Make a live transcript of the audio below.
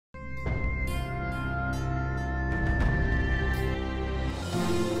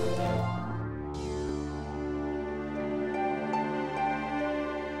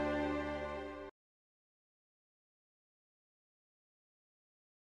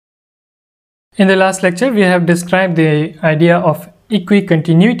In the last lecture, we have described the idea of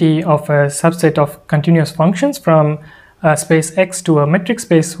equicontinuity of a subset of continuous functions from space X to a metric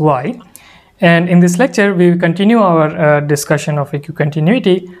space Y. And in this lecture, we will continue our discussion of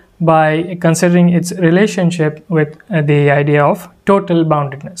equicontinuity by considering its relationship with the idea of total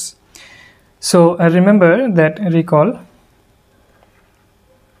boundedness. So recall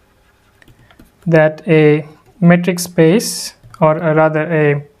that a metric space, or rather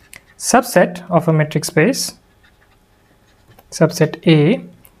a subset of a metric space, subset A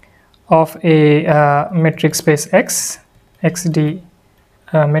of a metric space X, XD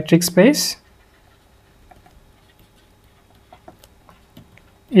metric space,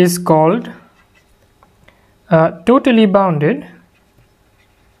 is called totally bounded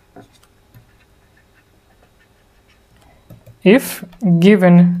if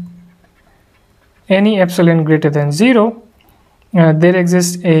given any epsilon greater than 0, there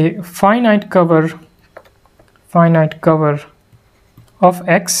exists a finite cover of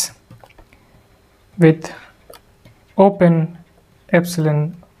X with open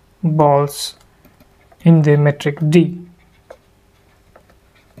epsilon balls in the metric D.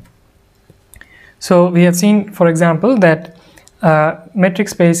 So we have seen, for example, that metric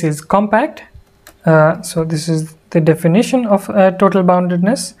space is compact. So this is the definition of total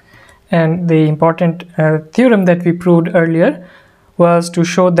boundedness, and the important theorem that we proved earlier was to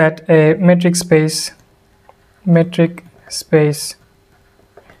show that a metric space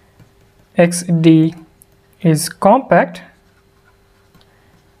XD is compact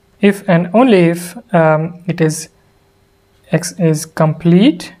if and only if X is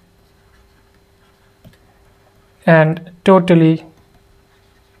complete and totally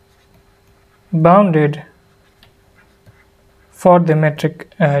bounded for the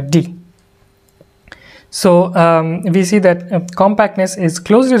metric D. So we see that compactness is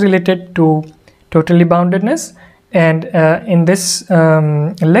closely related to totally boundedness, and in this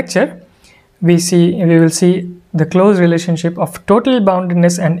lecture we will see the close relationship of total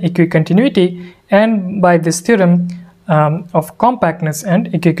boundedness and equicontinuity, and by this theorem of compactness and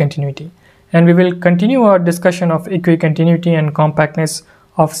equicontinuity. And we will continue our discussion of equicontinuity and compactness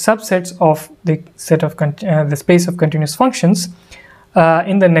of subsets of the set of the space of continuous functions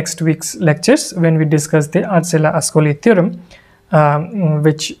in the next week's lectures, when we discuss the Arcela-Ascoli theorem,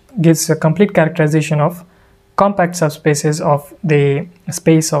 which gives a complete characterization of compact subspaces of the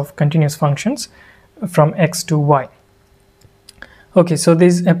space of continuous functions from X to Y. Okay, so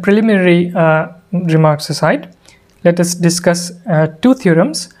these preliminary remarks aside, let us discuss two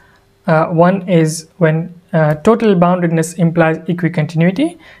theorems. One is when total boundedness implies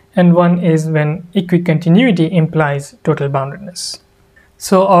equicontinuity, and one is when equicontinuity implies total boundedness.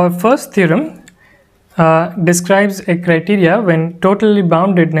 So our first theorem describes a criteria when totally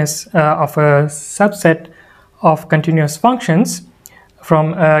boundedness of a subset of continuous functions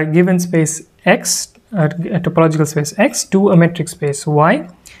from a given space X, a topological space X, to a metric space Y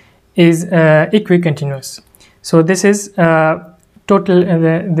is equicontinuous. So this is the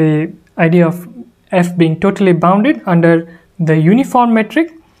idea of F being totally bounded under the uniform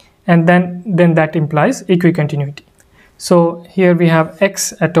metric, and then that implies equicontinuity. So here we have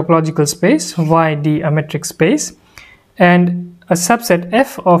X a topological space, Y D a metric space, and a subset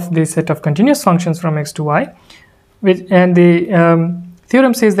F of the set of continuous functions from X to Y, and the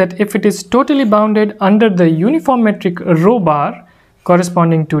theorem says that if it is totally bounded under the uniform metric rho bar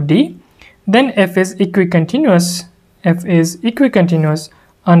corresponding to D, then F is equicontinuous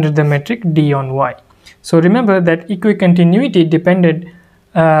under the metric D on Y. So remember that equicontinuity depended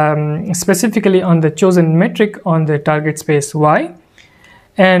specifically on the chosen metric on the target space Y,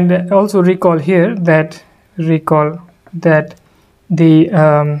 and also recall that the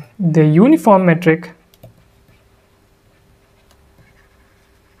uniform metric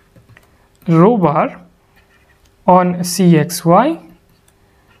rho bar on CXY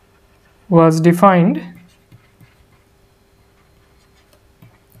was defined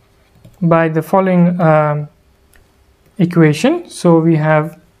by the following equation. So we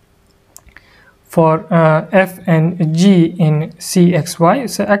have for F and G in CXY,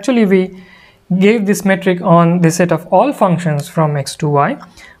 so actually we gave this metric on the set of all functions from X to Y,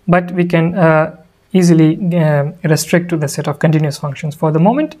 but we can easily restrict to the set of continuous functions for the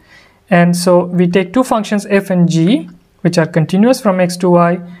moment. And so we take two functions F and G which are continuous from X to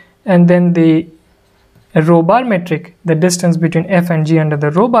Y, and then the rho bar metric, the distance between F and G under the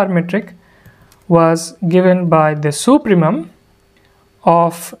rho bar metric, was given by the supremum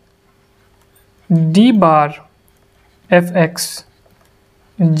of D bar Fx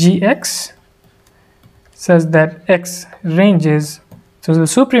Gx such that X ranges So the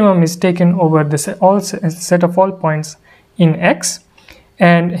supremum is taken over the set of all points in X,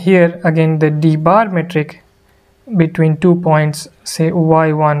 and here again the d bar metric between 2 points, say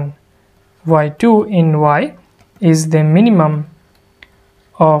y1, y2 in Y, is the minimum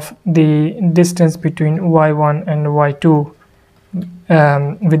of the distance between y1 and y2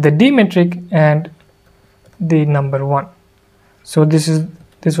 with the d metric and the number 1. So this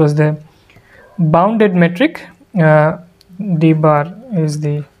was the bounded metric. D bar is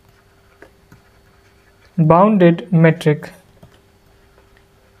the bounded metric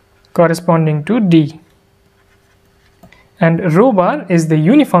corresponding to D, and rho bar is the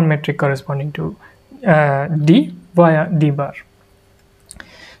uniform metric corresponding to D via D bar.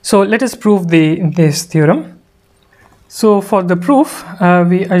 So let us prove this theorem. So for the proof,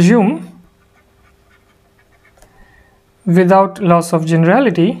 we assume, without loss of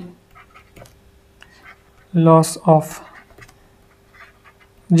generality,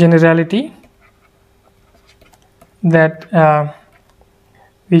 that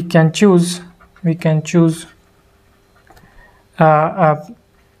we can choose a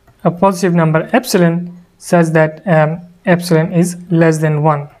positive number epsilon such that epsilon is less than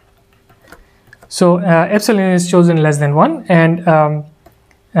 1. So epsilon is chosen less than 1, and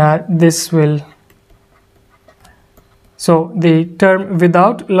this will. So the term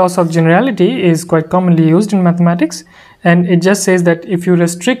without loss of generality is quite commonly used in mathematics, and it just says that if you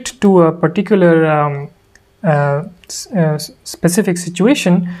restrict to a particular specific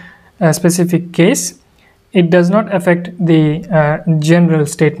situation, a specific case, it does not affect the general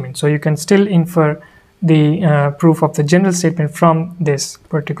statement. So you can still infer the proof of the general statement from this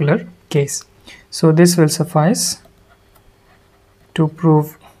particular case. So this will suffice to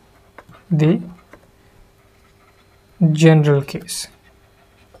prove the general case,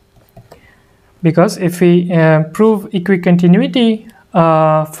 because if we prove equicontinuity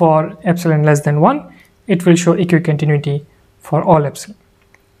for epsilon less than 1, it will show equicontinuity for all epsilon.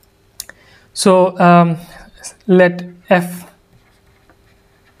 So let F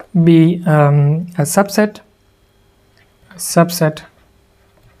be a subset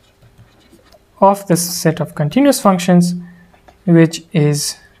of the set of continuous functions which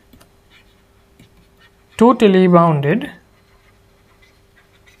is totally bounded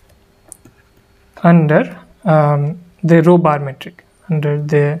under the rho bar metric, under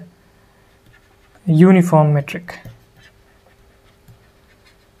the uniform metric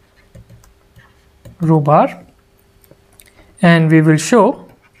rho bar, and we will show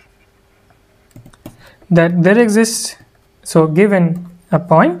that there exists, so given a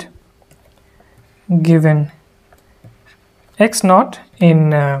point, given x naught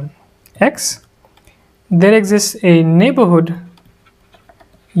in X, there exists a neighborhood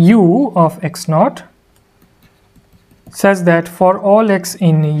U of x naught such that for all x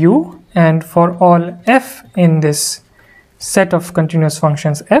in U and for all f in this set of continuous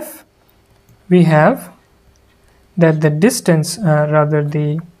functions f, we have that the distance,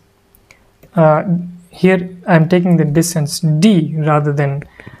 here I am taking the distance d rather than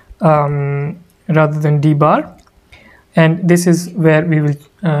d bar, and this is where we will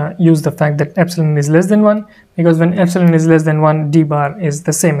use the fact that epsilon is less than 1, because when epsilon is less than 1, d bar is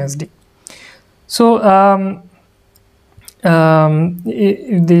the same as d. So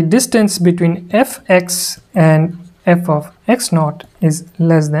the distance between fx and f of x naught is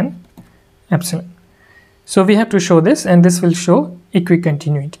less than epsilon. So we have to show this, and this will show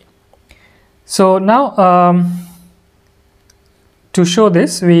equicontinuity. So now to show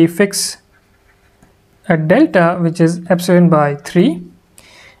this, we fix a delta which is epsilon by 3,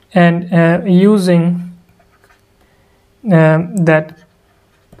 and using that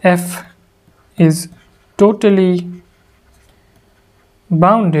f is totally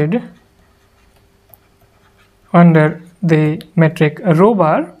bounded under the metric rho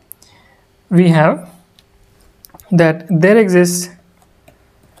bar, we have that there exists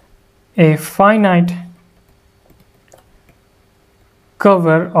a finite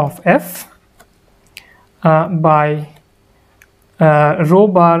cover of f by rho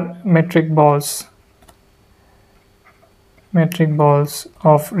bar metric balls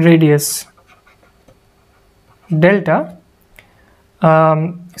of radius delta.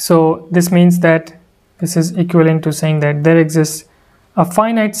 So this means that this is equivalent to saying that there exists a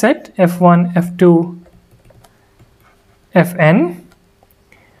finite set f1, f2, fn.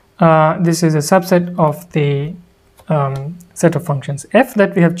 This is a subset of the set of functions f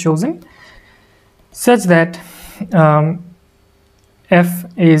that we have chosen, such that f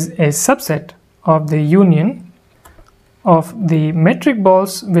is a subset of the union of the metric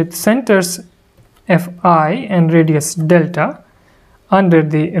balls with centers fi and radius delta under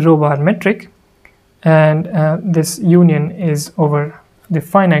the row bar metric, and this union is over the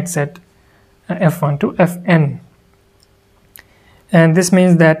finite set f1 to fn. And this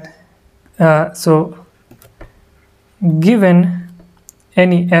means that so given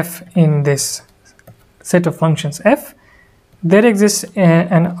any f in this set of functions f, there exists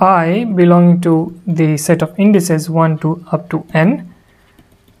an I belonging to the set of indices 1 to up to n,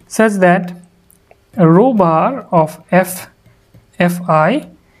 such that a row bar of fi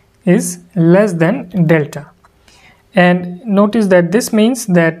is less than delta. And notice that this means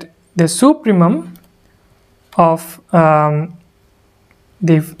that the supremum of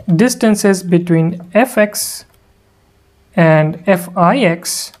the distances between fx and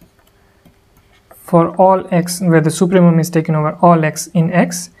fix for all x, where the supremum is taken over all x in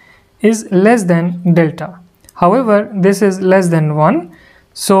x, is less than delta. However, this is less than 1.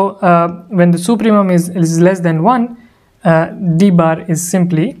 So when the supremum is less than 1, d bar is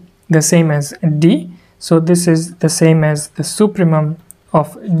simply the same as d. So this is the same as the supremum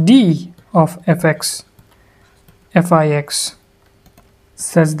of d of fx fix,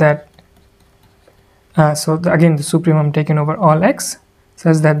 such that again the supremum taken over all x,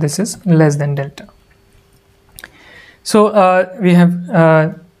 such that this is less than delta. So we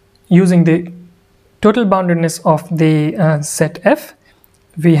have using the total boundedness of the set f,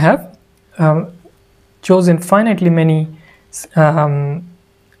 we have chosen finitely many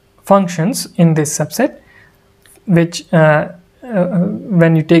functions in this subset, which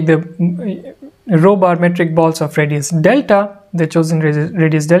when you take the row bar metric balls of radius delta, the chosen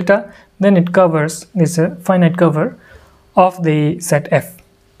radius delta, then it covers this finite cover of the set f.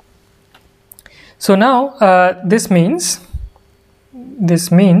 So now this means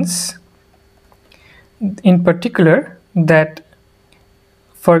in particular that,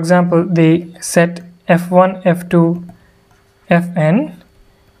 for example, the set f1, f2, fn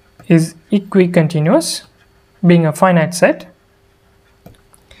is equicontinuous, being a finite set,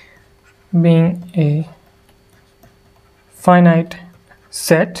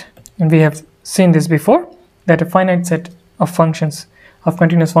 and we have seen this before, that a finite set of functions, of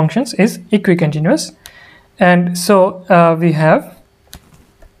continuous functions, is equicontinuous. And so we have,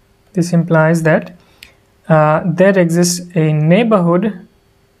 this implies that there exists a neighborhood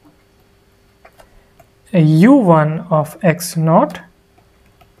u1 of x naught,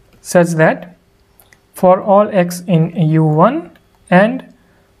 such that for all x in u1 and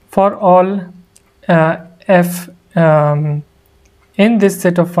for all f in this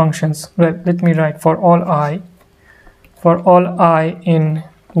set of functions, well, let me write for all I in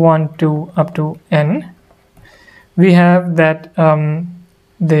 1 to up to n, we have that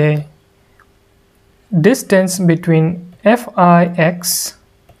the distance between fix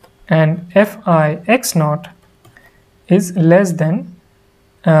and fix naught is less than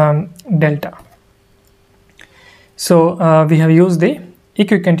delta. So we have used the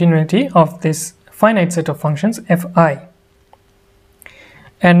equicontinuity of this finite set of functions fi.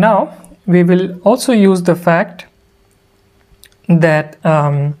 And now we will also use the fact that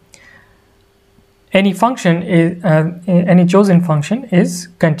any function is any chosen function is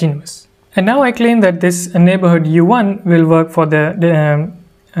continuous. And now I claim that this neighborhood u1 will work for the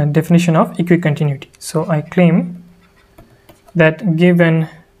definition of equicontinuity. So I claim that given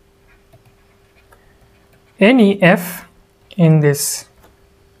any f in this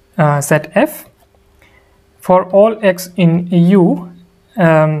set f, for all x in u,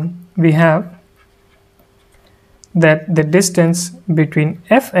 we have that the distance between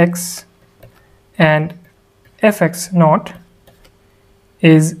fx and fx naught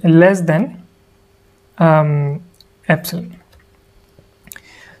is less than epsilon.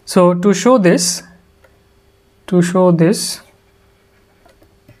 So to show this,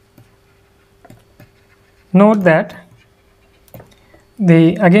 note that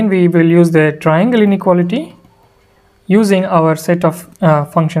again we will use the triangle inequality using our set of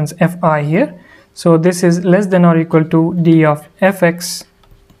functions fi here. So this is less than or equal to d of fx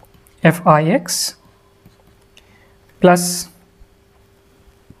fix plus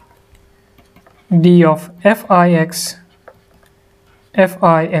d of fix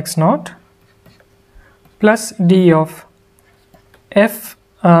fix naught plus d of fix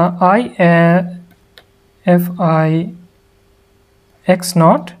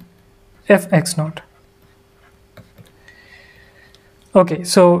naught fx naught. Okay,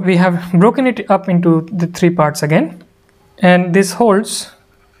 so we have broken it up into the three parts again, and this holds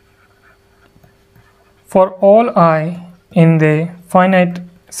for all I in the finite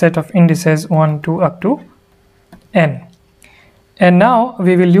set of indices 1 to up to n. And now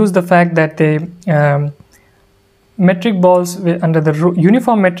we will use the fact that the metric balls under the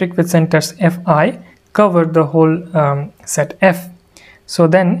uniform metric with centers Fi cover the whole set F. So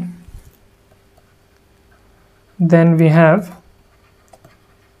then we have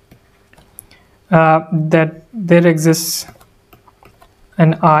that there exists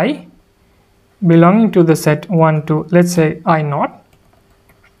an I belonging to the set 1 to, let's say, I naught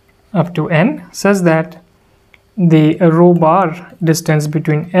up to n, such that the row bar distance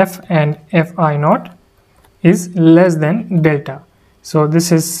between F and Fi naught is less than delta. So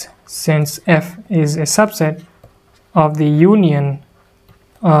this is, since F is a subset of the union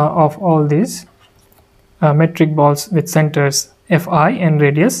of all these metric balls with centers Fi and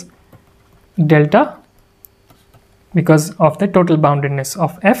radius delta, because of the total boundedness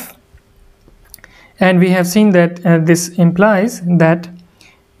of F. And we have seen that this implies that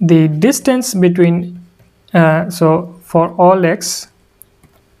the distance between so for all x,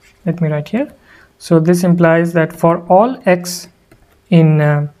 let me write here, so this implies that for all x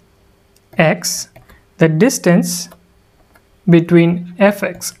in x, the distance between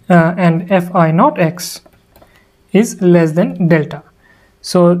fx and Fi naught x is less than delta.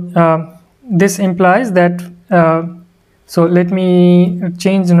 So this implies that so let me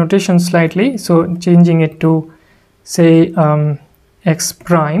change the notation slightly, so changing it to say x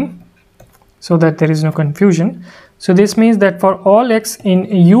prime, so that there is no confusion. So this means that for all x in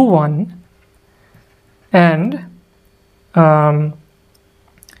u1 and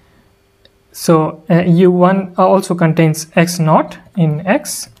so u1 also contains x naught in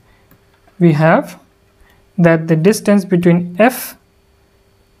x, we have that the distance between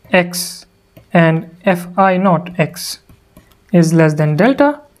fx and Fi naught x is less than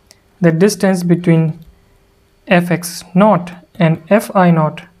delta. The distance between fx naught and Fi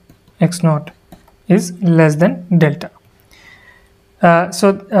naught x naught is less than delta.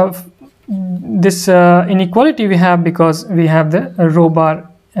 This inequality we have because we have the row bar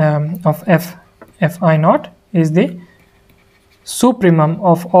of Fi naught is the supremum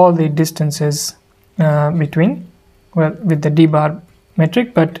of all the distances between, well, with the d bar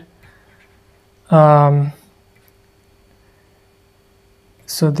metric, but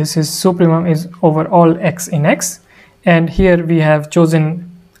so this is supremum is over all x in x, and here we have chosen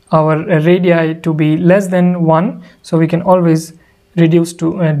our radii to be less than 1, so we can always reduce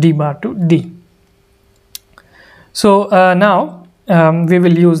to d bar to d. So now we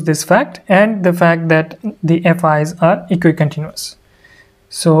will use this fact and the fact that the Fi's are equicontinuous.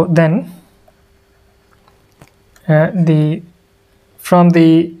 So then from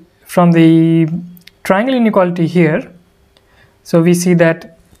the triangle inequality here, so we see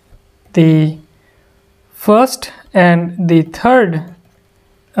that the first and the third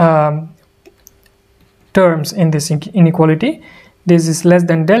terms in this inequality, this is less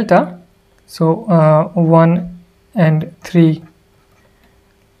than delta, so 1 and 3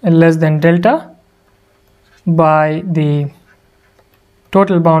 less than delta by the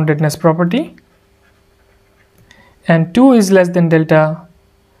total boundedness property, and 2 is less than delta,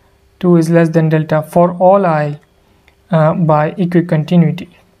 2 is less than delta for all I by equicontinuity.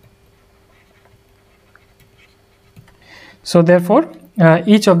 So therefore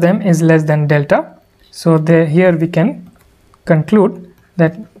each of them is less than delta. So here we can conclude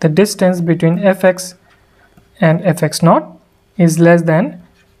that the distance between fx and fx naught is less than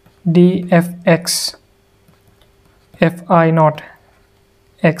dfx Fi naught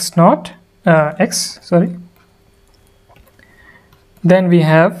x naught x, sorry. Then we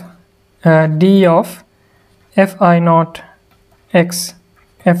have d of Fi naught x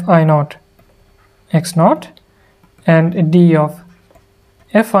Fi naught x naught and d of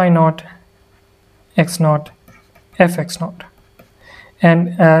Fi naught x naught fx naught,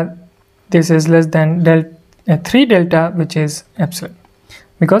 and this is less than 3 delta, which is epsilon,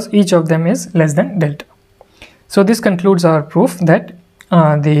 because each of them is less than delta. So this concludes our proof that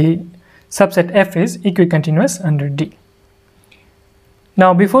the subset F is equicontinuous under D.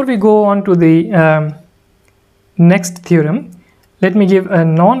 Now before we go on to the next theorem, let me give a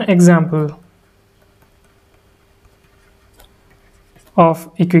non-example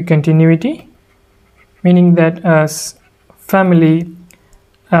of equicontinuity, meaning that family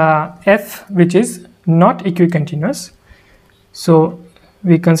F which is not equicontinuous. So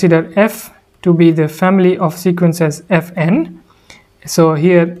we consider F to be the family of sequences Fn. So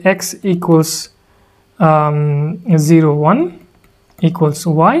here x equals 0, 1 equals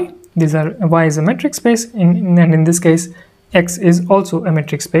y. These are, y is a metric space, and in this case x is also a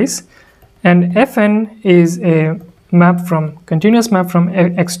metric space, and Fn is a map from continuous map from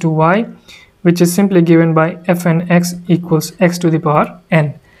x to y, which is simply given by Fnx equals x to the power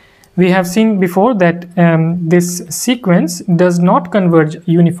n. we have seen before that this sequence does not converge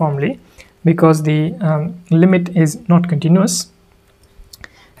uniformly because the limit is not continuous,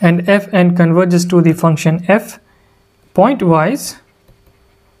 and fn converges to the function f pointwise,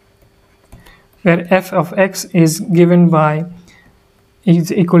 where f of x is given by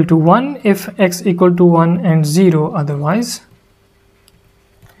is equal to 1 if x equal to 1 and 0 otherwise.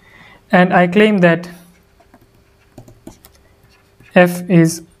 And I claim that f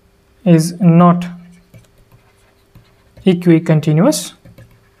is not equicontinuous.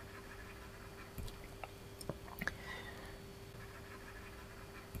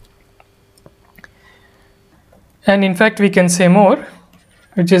 And in fact we can say more,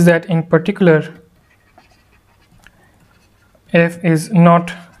 which is that in particular f is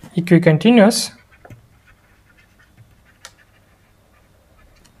not equicontinuous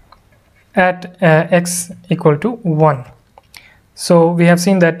at x equal to 1. So we have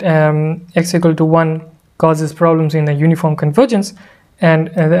seen that x equal to 1 causes problems in the uniform convergence, and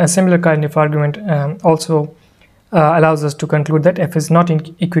a similar kind of argument also allows us to conclude that f is not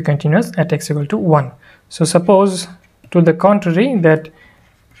equicontinuous at x equal to 1. So suppose to the contrary that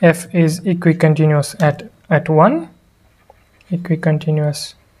f is equicontinuous at 1,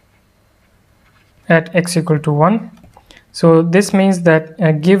 equicontinuous at x equal to 1. So this means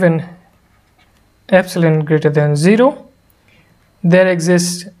that given epsilon greater than 0, there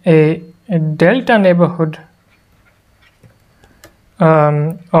exists a delta neighborhood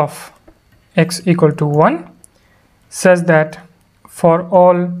of x equal to 1 such that for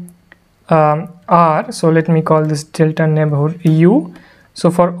all r, so let me call this delta neighborhood u. So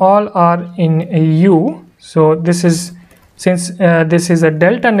for all r in u, so this is, since this is a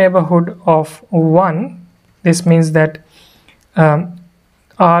delta neighborhood of 1, this means that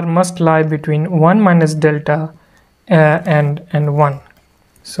r must lie between 1 minus delta and 1.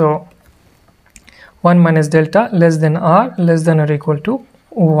 So 1 minus delta less than r less than or equal to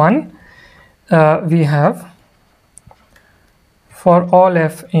 1. We have for all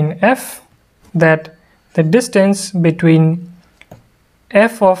f in f that the distance between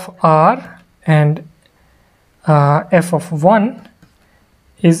f of r and f of 1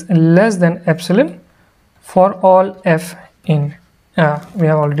 is less than epsilon for all f in we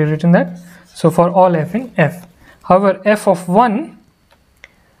have already written that, so for all f in f. However, f of 1,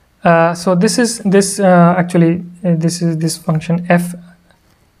 so this is this actually this is this function f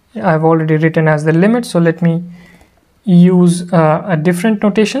I've already written as the limit, so let me use a different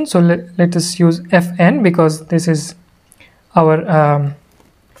notation. So let us use fn, because this is our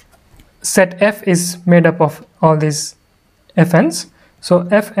set f is made up of all these fn's, so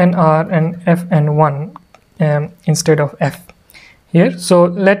fnr and fn1 instead of f here.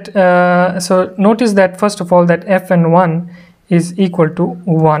 So so notice that first of all that fn1 is equal to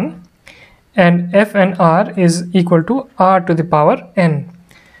 1 and fnr is equal to r to the power n.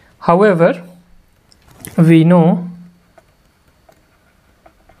 However, we know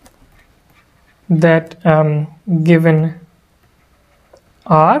that given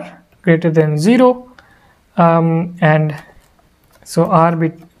r greater than 0 and so r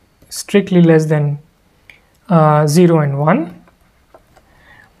be strictly less than 0 and 1,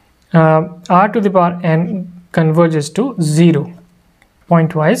 r to the power n converges to 0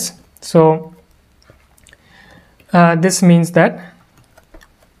 pointwise. So this means that,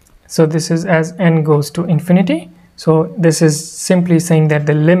 so this is as n goes to infinity, so this is simply saying that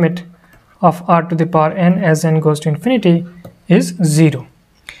the limit of r to the power n as n goes to infinity is 0.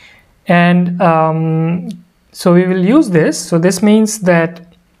 And so we will use this. So this means that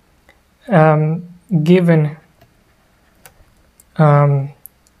given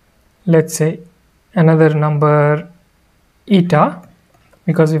let's say another number eta,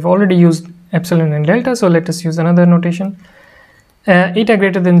 because we've already used epsilon and delta, so let us use another notation, eta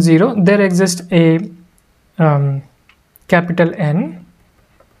greater than 0, there exists a capital N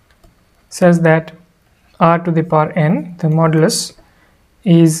says that r to the power n, the modulus,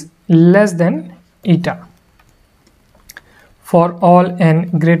 is less than eta for all n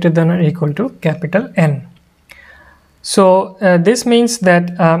greater than or equal to capital N. So this means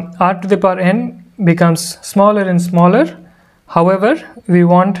that r to the power n becomes smaller and smaller. However, we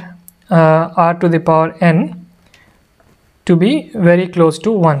want r to the power n to be very close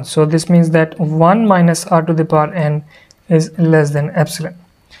to 1. So this means that 1 minus r to the power n is less than epsilon.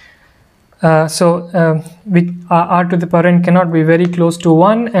 R to the power n cannot be very close to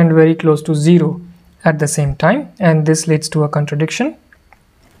 1 and very close to 0 at the same time, and this leads to a contradiction.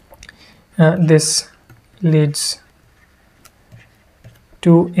 This leads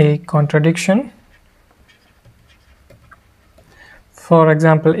to a contradiction for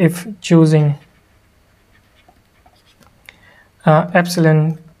example, if choosing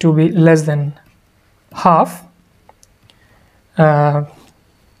epsilon to be less than half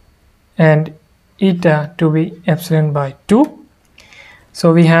and eta to be epsilon by 2,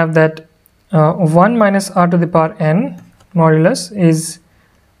 so we have that 1 minus r to the power n modulus is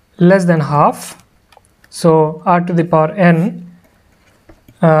less than half, so r to the power n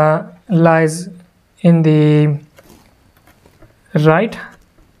lies in the right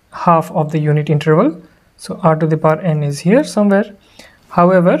half of the unit interval, so r to the power n is here somewhere.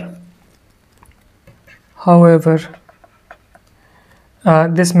 However,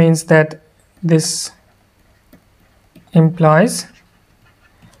 this means that this implies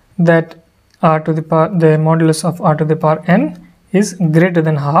that the modulus of r to the power n is greater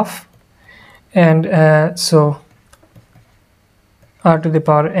than half, and so r to the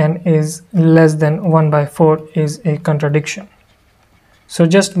power n is less than 1 by 4 is a contradiction. So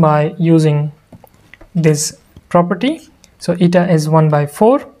just by using this property, so eta is 1 by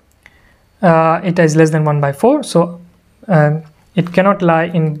 4, eta is less than 1 by 4, so it cannot lie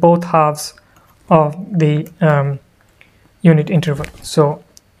in both halves of the unit interval. So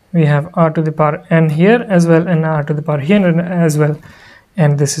we have r to the power n here as well and r to the power here as well,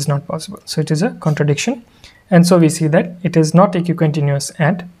 and this is not possible, so it is a contradiction. And so we see that it is not equicontinuous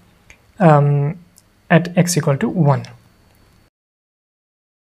at x equal to 1.